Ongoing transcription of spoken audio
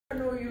I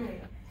know you.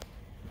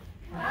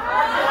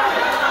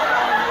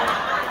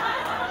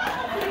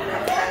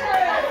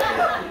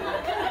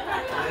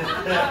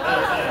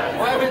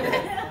 Why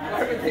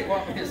would they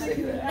want me to say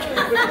that?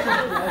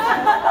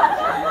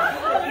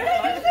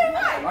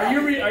 Are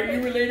you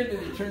related to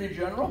the Attorney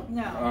General?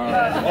 No. Oh,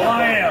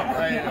 I am.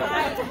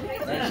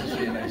 Nice to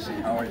see you. Nice to see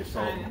you. How are you?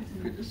 So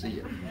good to see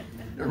you.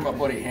 There's my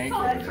buddy Hank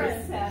over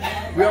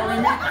there. We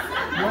already meet?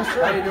 Yes,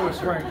 sir. How you doing,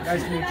 sir?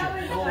 Nice to meet you.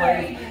 Hello,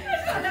 lady.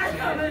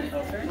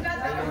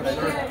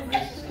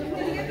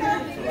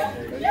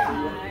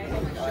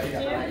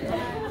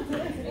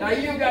 Now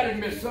you gotta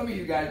admit, some of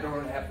you guys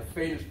don't have the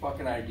faintest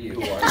fucking idea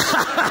who I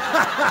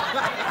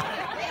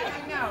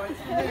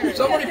am.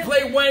 Somebody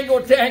play Wango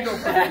Tango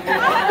for me.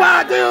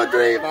 1, 2,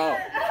 3, 4.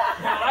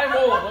 I'm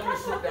old. Let me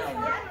sit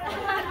down here.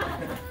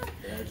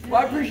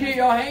 Well, I appreciate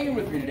y'all hanging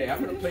with me today.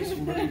 I'm going to play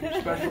some really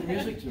special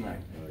music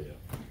tonight.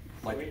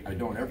 Like I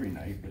don't every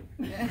night, but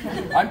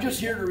I'm just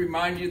here to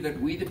remind you that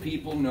we the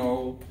people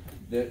know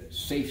that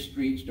safe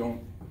streets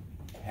don't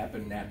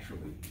happen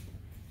naturally.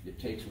 It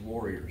takes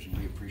warriors, and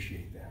we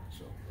appreciate that.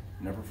 So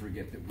never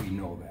forget that we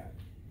know that.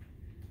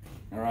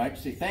 All right?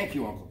 Say thank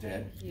you, Uncle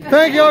Ted.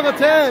 Thank you, Uncle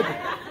Ted.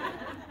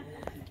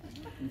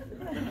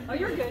 Oh,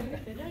 you're good.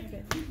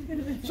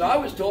 So I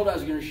was told I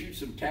was going to shoot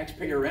some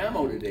taxpayer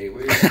ammo today. No,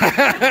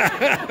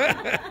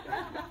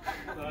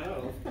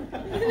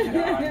 I'm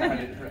not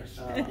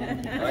interested.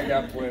 I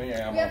got plenty of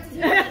ammo. What's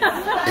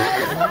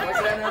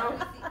that now?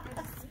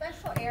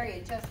 Special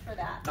area just for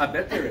that. I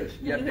bet there is.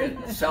 Yeah,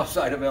 the south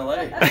side of LA. Oh,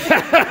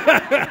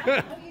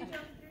 you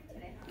drove through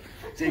today?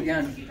 Say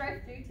again. Did you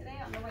drive through today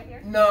on the way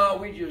here? No,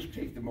 we just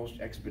take the most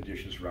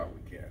expeditious route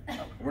we can.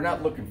 We're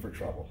not looking for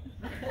trouble.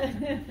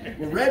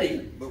 We're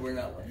ready, but we're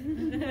not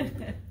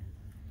looking.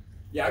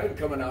 Yeah, I've been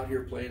coming out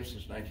here playing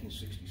since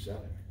 1967.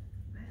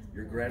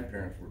 Your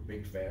grandparents were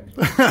big fans.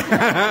 Did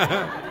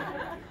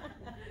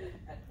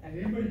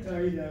anybody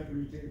tell you that when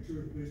you take a tour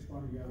of the police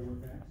department, you gotta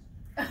work fast?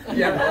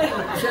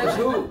 Yeah, says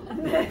who?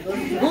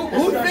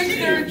 Who thinks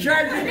they're in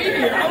charge of me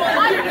here? I want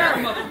to be there,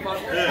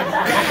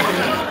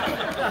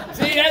 motherfucker.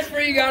 See, that's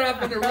where you got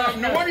up in the wrong.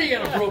 No wonder you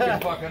got a broken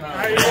fucking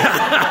arm.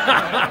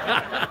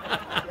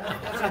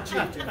 That's a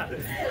cheat. Like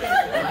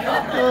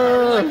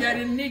I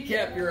didn't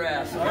kneecap your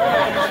ass.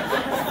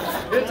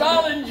 It's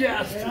all in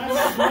jest.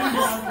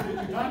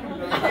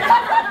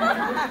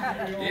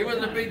 He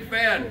was a big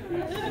fan.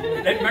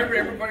 And remember,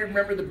 everybody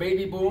remember the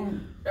baby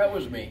boom? That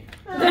was me.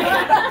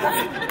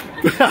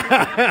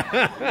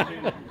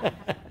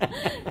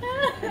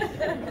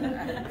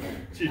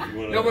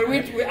 No, but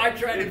I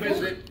try to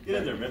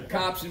visit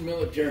cops and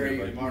military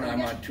when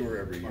I'm on tour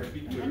every year.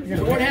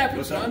 So what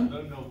happened, son?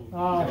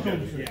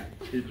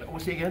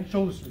 What's he again?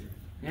 Shoulder surgery.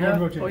 Yeah.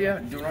 Oh yeah.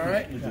 Doing all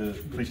right? He's the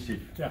police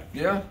chief. Yeah.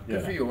 Yeah.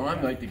 Good for you. Well,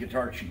 I'm like the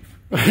guitar chief.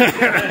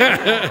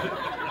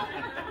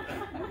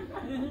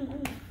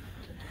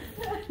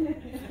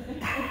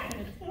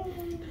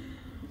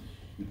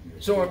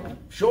 So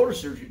shoulder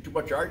surgery, too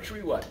much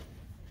archery, what?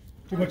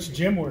 Too much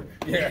gym work.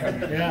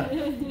 Yeah. Yeah.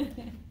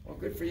 Well,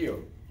 good for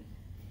you.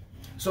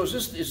 So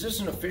is this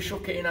an official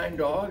canine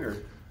dog or?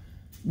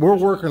 We're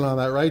working on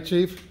that, right,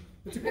 Chief?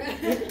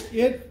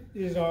 It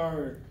is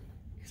our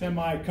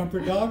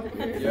semi-comfort dog.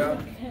 Yeah.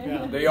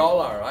 Yeah. They all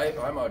are.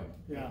 I'm a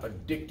Yeah.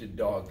 addicted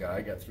dog guy.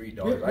 I got 3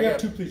 dogs. We have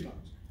 2 police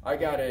dogs. I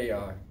got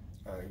a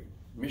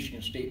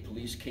Michigan State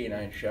Police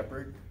canine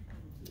shepherd,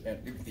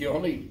 and the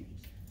only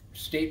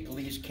State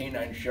Police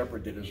canine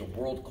shepherd that is a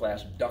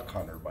world-class duck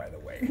hunter, by the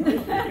way.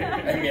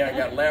 I mean, I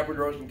got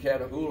Labradors and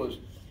Catahoulas,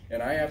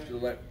 and I have to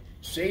let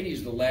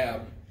Sadie's the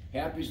lab,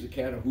 Happy's the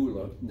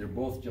Catahoula, and they're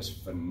both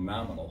just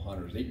phenomenal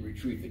hunters. They can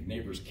retrieve the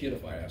neighbor's kid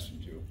if I ask them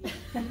to.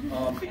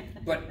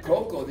 But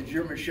Coco, the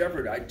German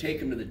shepherd, I'd take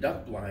her to the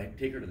duck blind,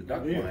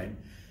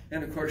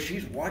 and of course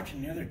she's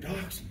watching the other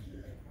dogs,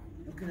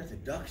 looking at the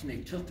ducks, and they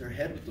tilt their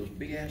head with those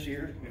big ass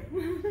ears.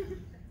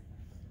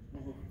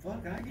 Well,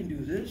 fuck, I can do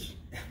this.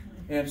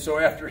 And so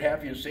after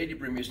Happy and Sadie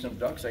bring me some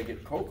ducks, I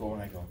get Coco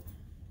and I go,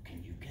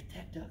 can you get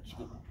that duck? She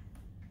goes,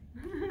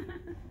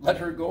 let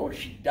her go.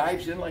 She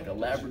dives in like a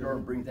Labrador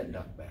and brings that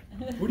duck back.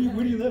 Where do you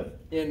live?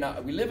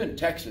 We live in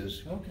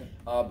Texas, Okay.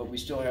 but we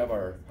still have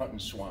our hunting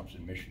swamps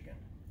in Michigan.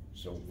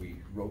 So we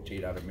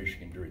rotate out of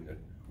Michigan during the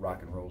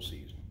rock and roll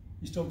season.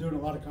 You still doing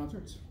a lot of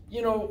concerts?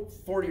 You know,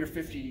 40 or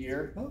 50 a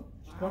year. Oh,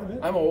 quite a bit.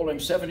 I'm old. I'm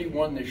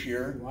 71 this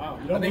year. Wow.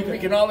 I think we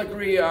can all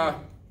agree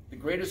the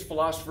greatest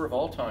philosopher of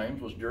all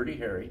times was Dirty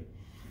Harry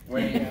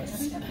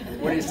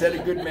when he said a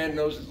good man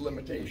knows his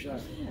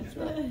limitations.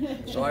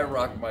 So I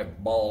rock my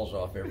balls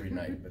off every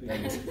night. But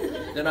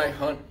then I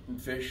hunt and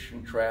fish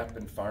and trap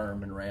and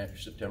farm and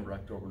ranch September,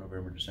 October,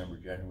 November, December,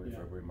 January,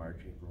 February,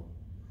 March, April.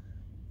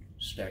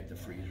 Stack the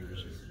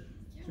freezers.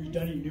 So you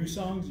done any new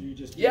songs, or you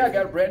just? Yeah, I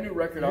got a brand new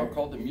record out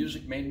called The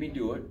Music Made Me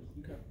Do It.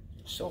 Okay.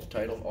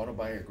 Self-titled,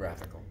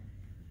 autobiographical.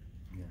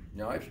 Yeah.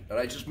 Now,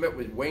 I just met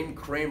with Wayne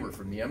Kramer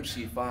from the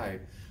MC5,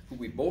 who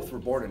we both were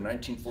born in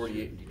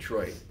 1948 in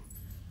Detroit.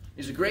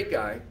 He's a great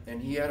guy,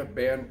 and he had a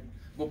band.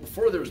 Well,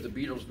 before there was the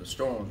Beatles and the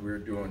Stones, we were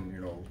doing,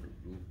 you know,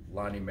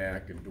 Lonnie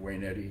Mack and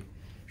Duane Eddy,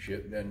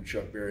 shit. And then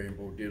Chuck Berry and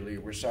Bo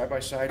Diddley were side by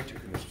side,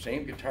 taking the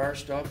same guitar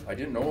stuff. I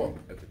didn't know them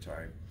at the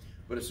time,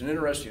 but it's an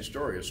interesting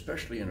story,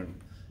 especially in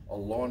a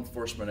law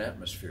enforcement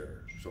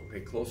atmosphere. So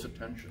pay close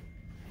attention.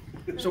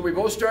 So we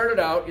both started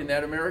out in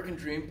that American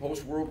dream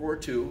post-World War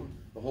II.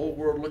 The whole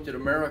world looked at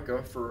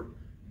America for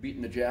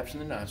beating the Japs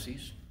and the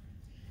Nazis,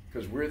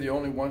 because we're the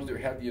only ones that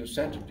have the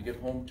incentive to get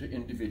home to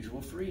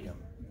individual freedom.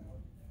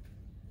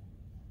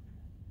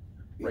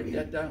 Write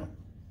that down.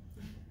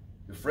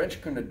 The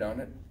French couldn't have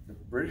done it. The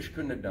British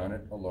couldn't have done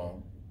it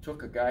alone.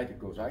 Took a guy that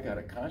goes, I got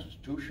a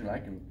constitution, I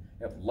can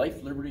have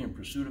life, liberty, and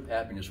pursuit of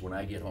happiness when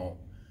I get home.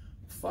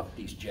 Fuck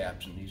these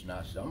Japs and these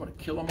Nazis, I'm gonna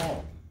kill them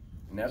all.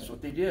 And that's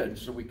what they did.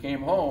 So we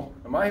came home.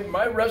 Am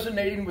I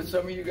resonating with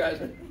some of you guys?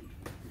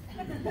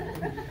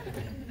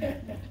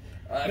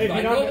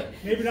 Maybe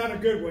not in a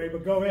good way,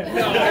 but go ahead.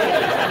 No,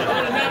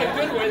 not a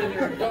good way, then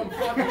you're a dumb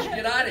fuck. You should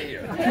get out of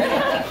here.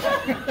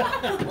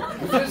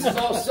 This is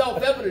all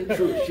self-evident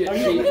truth shit,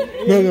 see?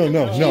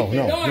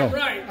 No. I'm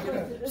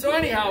right. So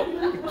anyhow,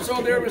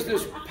 so there was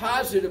this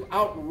positive,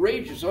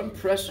 outrageous,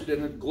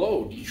 unprecedented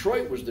glow.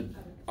 Detroit was the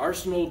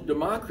arsenal of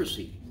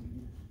democracy.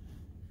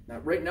 Now,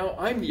 right now,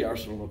 I'm the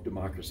arsenal of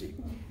democracy.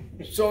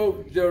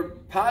 So the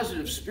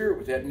positive spirit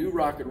with that new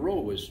rock and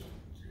roll was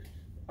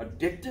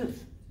addictive,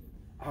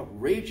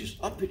 outrageous,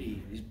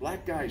 uppity. These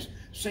black guys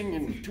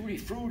singing Tutti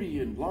Frutti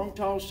and Long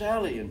Tall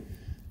Sally, and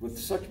with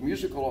such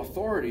musical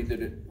authority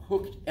that it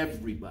hooked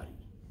everybody.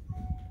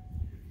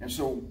 And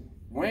so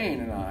Wayne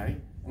and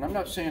and I'm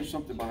not saying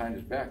something behind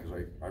his back,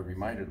 because I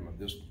reminded him of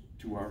this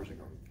 2 hours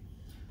ago.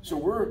 So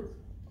we're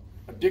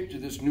addicted to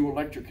this new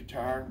electric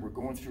guitar, and we're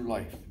going through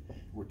life.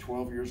 We're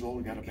 12 years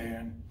old, got a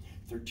band.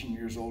 13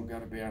 years old,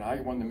 got a band.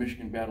 I won the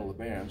Michigan Battle of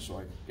the Bands, so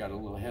I got a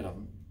little ahead of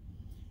them.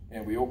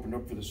 And we opened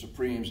up for the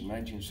Supremes in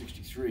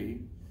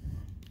 1963.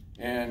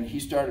 And he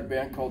started a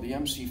band called the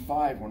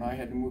MC5 when I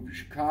had to move to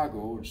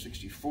Chicago in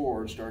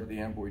 '64 and started the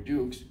Amboy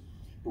Dukes.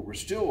 But we're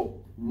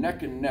still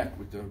neck and neck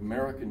with the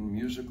American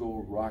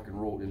musical rock and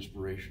roll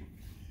inspiration.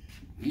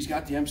 He's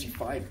got the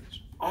MC5,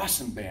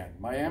 awesome band.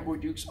 My Amboy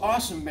Dukes,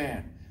 awesome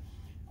band.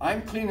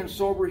 I'm clean and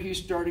sober, he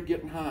started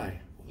getting high.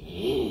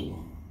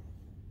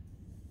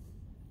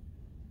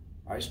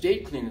 I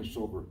stayed clean and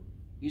sober.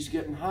 He's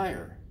getting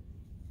higher.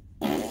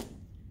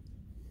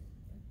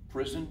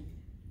 Prison,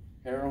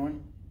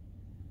 heroin,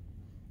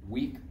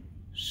 weak,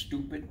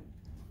 stupid.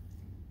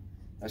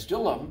 I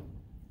still love him.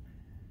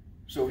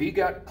 So he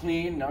got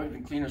clean. Now he's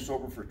been clean and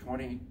sober for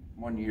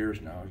 21 years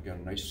now. He's got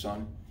a nice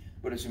son.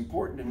 But it's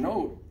important to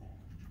note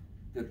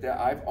that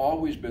I've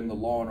always been the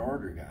law and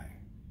order guy.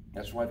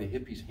 That's why the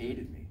hippies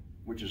hated me,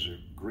 which is a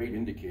great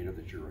indicator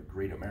that you're a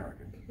great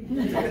American.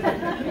 You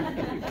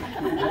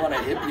want a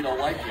hippie to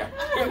like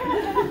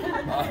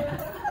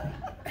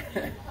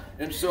you.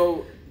 And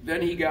so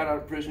then he got out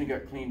of prison,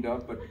 got cleaned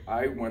up, but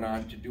I went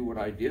on to do what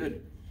I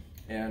did.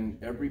 And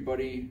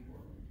everybody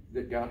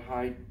that got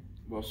high,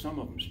 well, some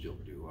of them still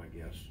do, I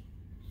guess,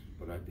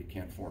 but they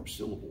can't form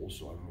syllables,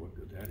 so I don't know what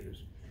good that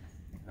is.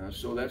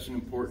 So that's an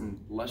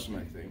important lesson,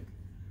 I think.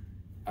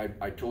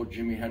 I told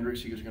Jimi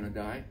Hendrix he was going to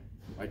die.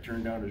 I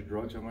turned down his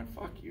drugs. I went,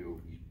 fuck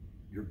you.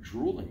 You're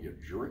drooling, you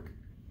jerk.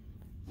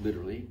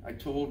 Literally. I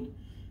told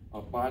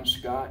Bon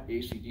Scott,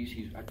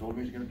 AC/DC, I told him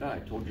he was going to die.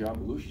 I told John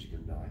Belushi he was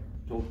going to die.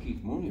 I told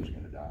Keith Moon he was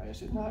going to die. I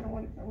said, no, I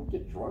don't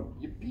get drunk.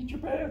 You beat your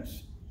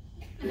pants.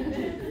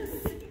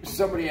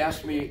 Somebody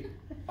asked me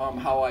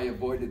how I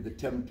avoided the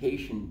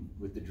temptation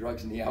with the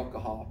drugs and the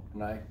alcohol,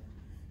 and I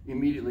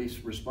immediately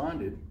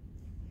responded,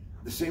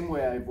 the same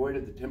way I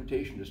avoided the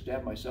temptation to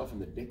stab myself in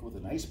the dick with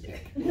an ice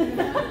pick.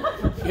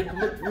 It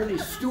looked really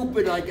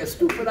stupid, like a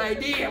stupid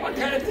idea. What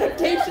kind of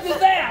temptation is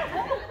that?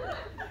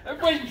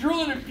 Everybody's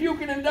drooling and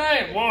puking and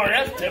dying. Boy,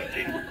 that's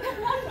tempting.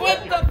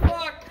 What the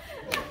fuck?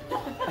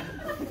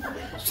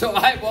 So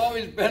I've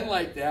always been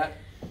like that,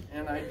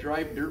 and I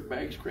drive dirt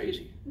bags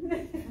crazy.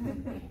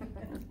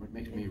 It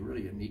makes me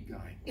really a neat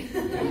guy.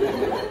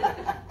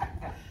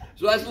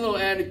 So that's a little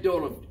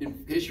anecdote in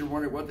case you're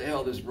wondering what the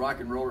hell this rock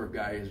and roller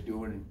guy is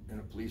doing in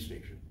a police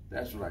station.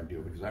 That's what I'm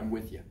doing, because I'm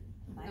with you.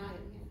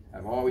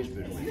 I've always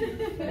been with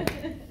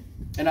you.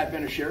 And I've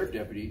been a sheriff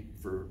deputy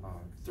for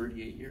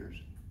 38 years.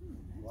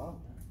 Wow.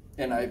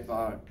 And I've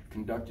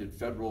conducted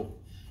federal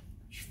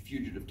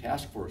fugitive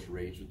task force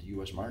raids with the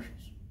U.S.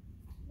 Marshals.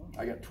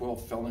 I got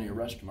 12 felony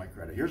arrests to my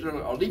credit.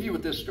 I'll leave you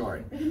with this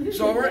story.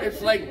 So it's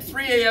like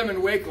 3 a.m.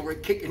 in Waco. We're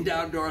kicking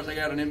down doors. I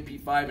got an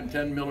MP5 and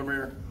 10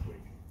 millimeter.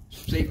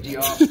 Safety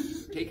off,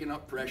 taking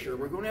up pressure.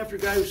 We're going after a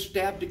guy who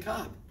stabbed a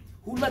cop.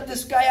 Who let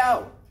this guy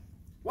out?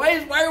 Why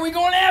are we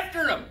going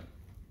after him?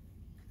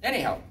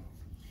 Anyhow,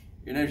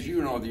 and as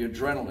you know, the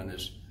adrenaline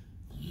is.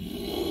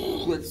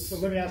 So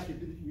let me ask you,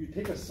 did you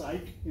take a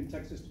psych in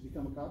Texas to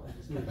become a cop?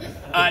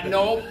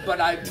 No, but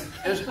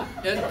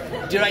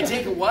did I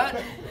take a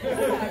what?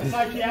 A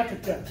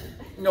psychiatric test.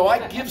 No,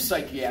 I give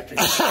psychiatric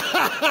tests.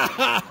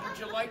 Would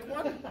you like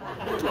one?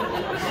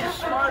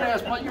 Smart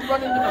ass, but you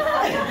run into the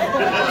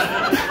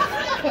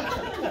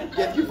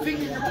Have you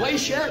figured your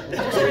place yet?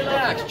 Just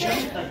relax,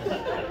 Chief.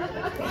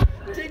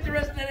 Take the the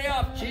rest of the day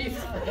off, Chief.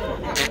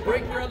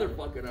 Break your other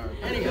fucking arm.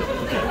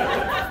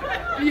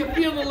 Anyhow, do you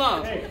feel the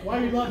love? Hey,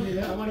 while you love me,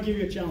 I want to give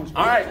you a challenge.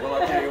 All right,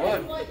 well, I'll tell you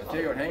what.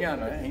 Hang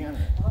on.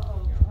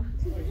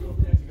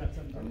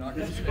 I'm not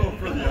going to go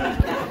for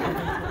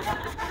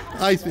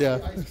Ice, yeah.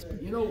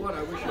 You know what?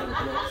 I wish I would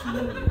have brought some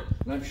more.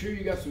 And I'm sure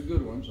you got some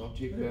good ones. I'll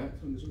take that.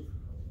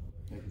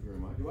 Thank you very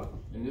much. You're welcome.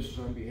 And this is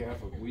on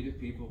behalf of we the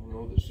people who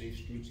know that safe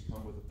streets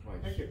come with a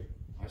price. Thank you.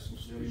 I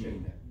sincerely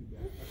mean that.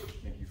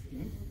 Thank you for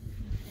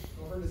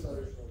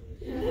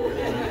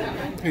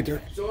Hey,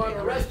 Dirk. So I'm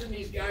arresting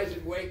these guys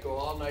in Waco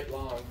all night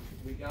long.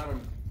 We got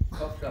them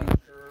puffed up the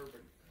curb,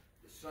 and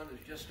the sun is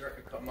just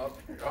starting to come up.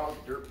 They're all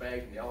dirt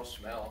bags and they all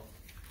smell.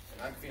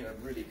 And I'm feeling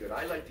really good.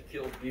 I like to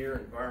kill deer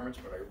and varmints,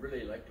 but I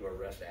really like to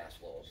arrest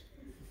assholes.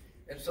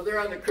 And so they're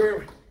on the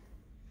curb.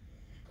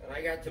 And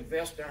I got the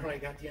vest on, I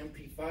got the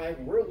MP5,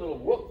 and we're a little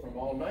whoop from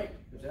all night.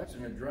 Because that's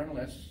an adrenaline,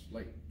 that's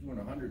like doing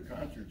 100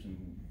 concerts in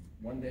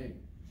one day.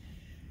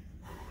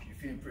 You're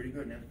feeling pretty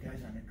good now, the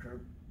guy's on the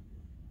curb.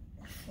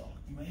 Fuck,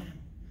 man.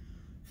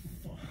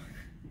 Fuck.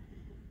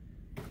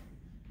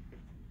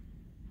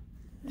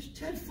 It's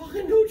Ted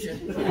fucking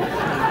Nugent. I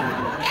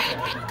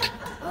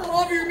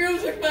love your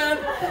music, man.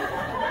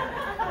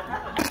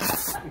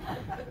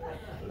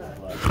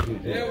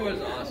 It was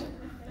awesome.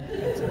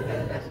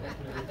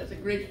 That's a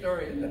great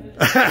story, isn't it?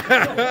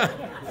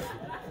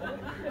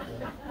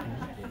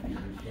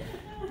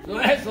 So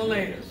that's the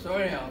latest. So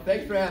anyhow,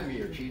 thanks for having me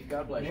here, Chief.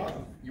 God bless you.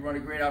 You run a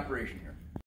great operation here.